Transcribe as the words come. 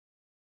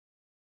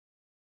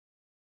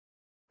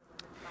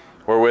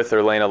We're with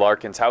Erlana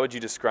Larkins. How would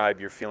you describe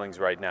your feelings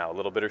right now? A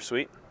little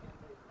bittersweet?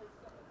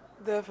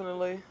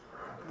 Definitely.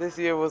 This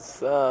year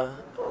was a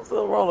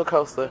roller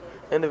coaster,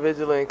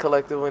 individually and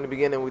collectively. In the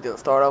beginning, we didn't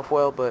start off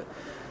well, but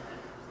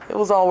it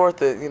was all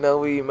worth it. You know,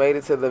 we made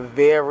it to the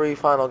very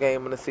final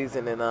game of the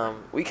season, and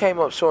we came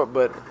up short,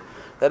 but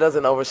that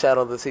doesn't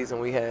overshadow the season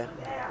we had.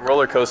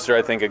 Roller coaster,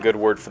 I think, a good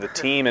word for the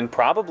team, and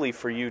probably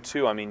for you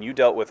too. I mean, you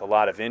dealt with a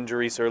lot of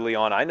injuries early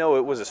on. I know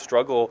it was a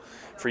struggle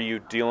for you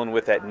dealing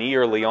with that knee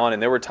early on,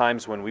 and there were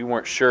times when we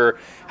weren't sure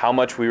how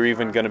much we were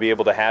even going to be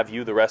able to have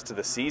you the rest of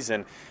the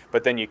season,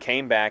 but then you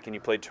came back and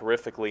you played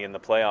terrifically in the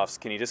playoffs.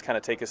 Can you just kind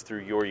of take us through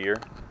your year?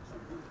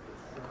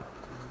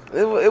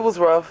 It was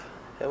rough.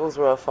 It was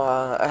rough.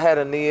 I had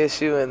a knee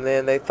issue, and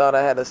then they thought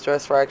I had a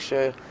stress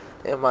fracture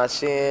in my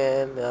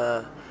shin.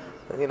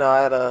 You know,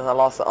 I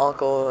lost an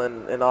uncle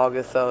in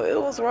August, so it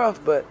was rough,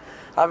 but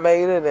I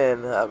made it,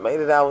 and I made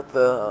it out with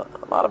a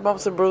lot of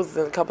bumps and bruises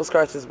and a couple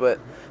scratches, but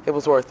it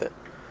was worth it.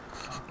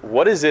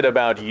 What is it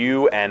about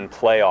you and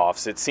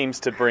playoffs? It seems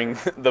to bring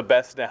the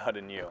best out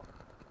in you.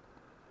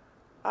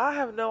 I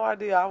have no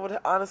idea. I would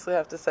honestly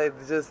have to say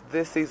just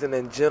this season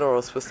in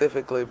general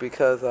specifically,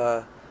 because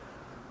I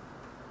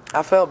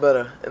felt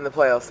better in the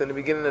playoffs. In the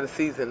beginning of the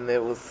season,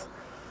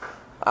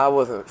 I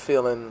wasn't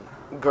feeling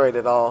great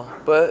at all,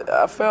 but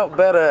I felt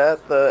better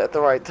at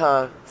the right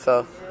time.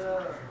 So,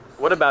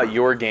 what about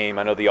your game?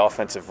 I know the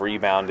offensive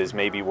rebound is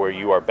maybe where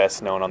you are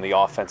best known on the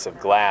offensive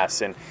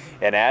glass, and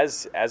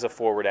as a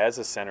forward, as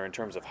a center, in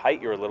terms of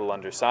height, you're a little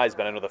undersized,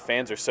 but I know the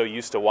fans are so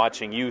used to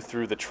watching you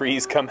through the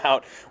trees come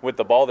out with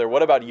the ball there.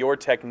 What about your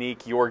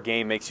technique, your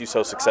game makes you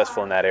so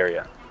successful in that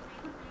area?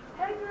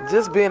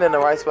 Just being in the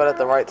right spot at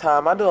the right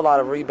time. I do a lot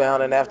of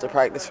rebounding after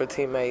practice for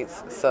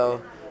teammates,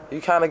 so you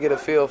kind of get a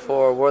feel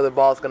for where the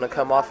ball's going to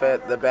come off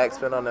at, the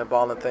backspin on that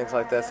ball and things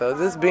like that. So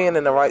just being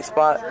in the right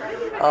spot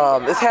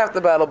is half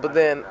the battle, but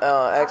then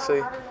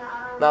actually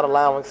not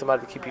allowing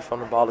somebody to keep you from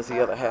the ball is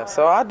the other half.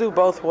 So I do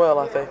both well,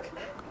 I think.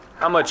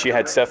 How much you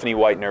had Stephanie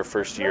White in her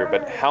first year,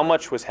 but how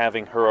much was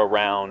having her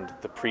around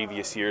the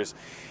previous years?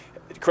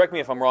 Correct me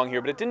if I'm wrong here,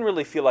 but it didn't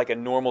really feel like a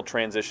normal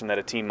transition that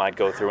a team might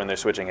go through when they're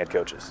switching head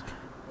coaches.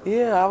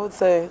 Yeah, I would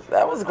say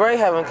that was great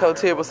having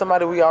Coach here, but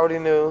somebody we already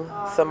knew,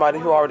 somebody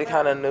who already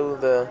kind of knew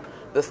the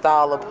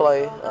style of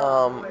play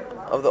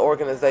of the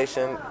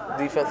organization,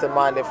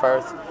 defensive-minded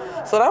first.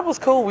 So that was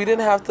cool. We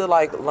didn't have to,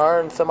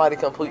 learn somebody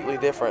completely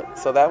different.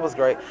 So that was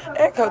great.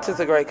 And Coach is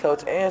a great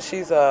coach, and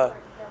she's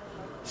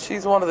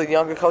one of the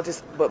younger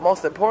coaches, but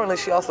most importantly,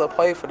 she also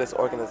played for this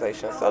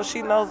organization. So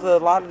she knows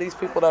that a lot of these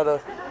people that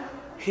are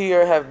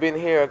here have been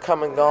here,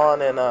 come and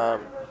gone, and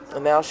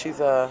now she's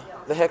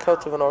the head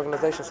coach of an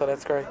organization, so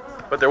that's great.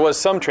 But there was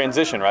some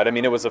transition, right? I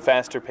mean, it was a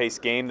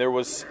faster-paced game. There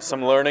was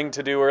some learning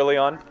to do early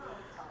on.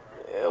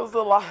 It was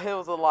a lot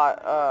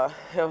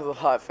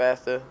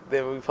faster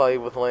than we played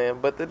with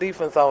Lynn, but the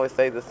defense always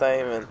stayed the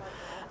same, and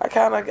I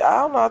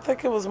don't know, I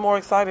think it was more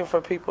exciting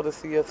for people to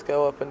see us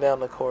go up and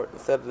down the court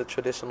instead of the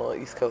traditional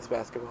East Coast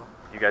basketball.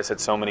 You guys had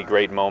so many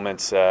great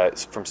moments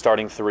from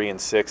starting 3 and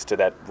 6 to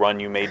that run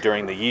you made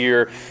during the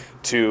year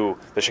to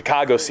the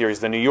Chicago series,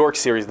 the New York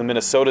series, the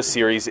Minnesota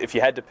series. If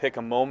you had to pick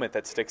a moment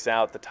that sticks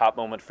out, the top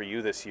moment for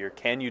you this year,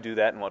 can you do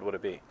that, and what would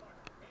it be?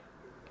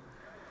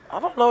 I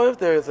don't know if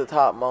there is a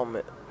top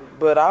moment,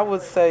 but I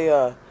would say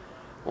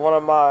one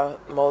of my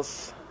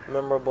most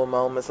memorable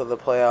moments of the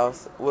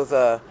playoffs was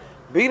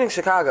beating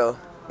Chicago.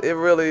 It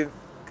really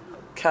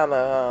kind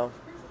of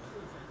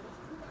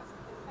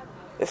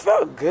it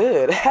felt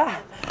good.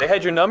 They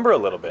had your number a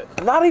little bit.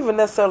 Not even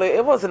necessarily.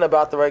 It wasn't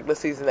about the regular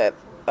season that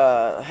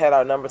had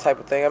our number type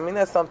of thing. I mean,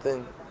 that's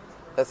something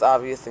that's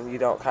obvious, and you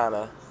don't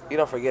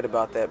forget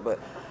about that. But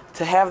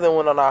to have them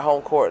win on our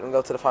home court and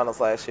go to the finals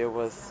last year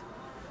was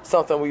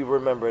something we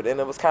remembered,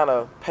 and it was kind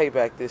of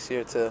payback this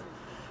year to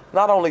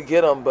not only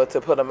get them, but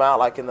to put them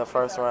out in the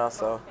first round.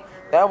 So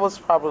that was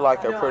probably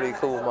a pretty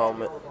cool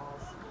moment.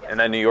 And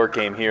that New York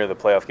game here, the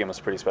playoff game,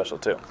 was pretty special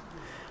too.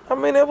 I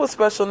mean, it was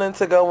special, and then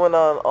to go in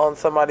on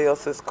somebody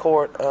else's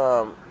court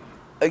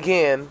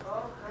again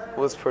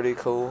was pretty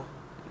cool.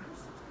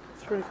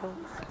 It's pretty cool.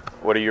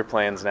 What are your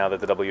plans now that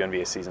the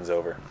WNBA season's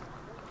over?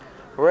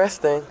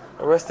 Resting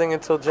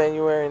until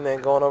January, and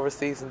then going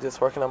overseas and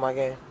just working on my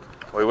game.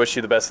 We wish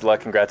you the best of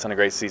luck. Congrats on a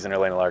great season,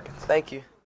 Erlana Larkins. Thank you.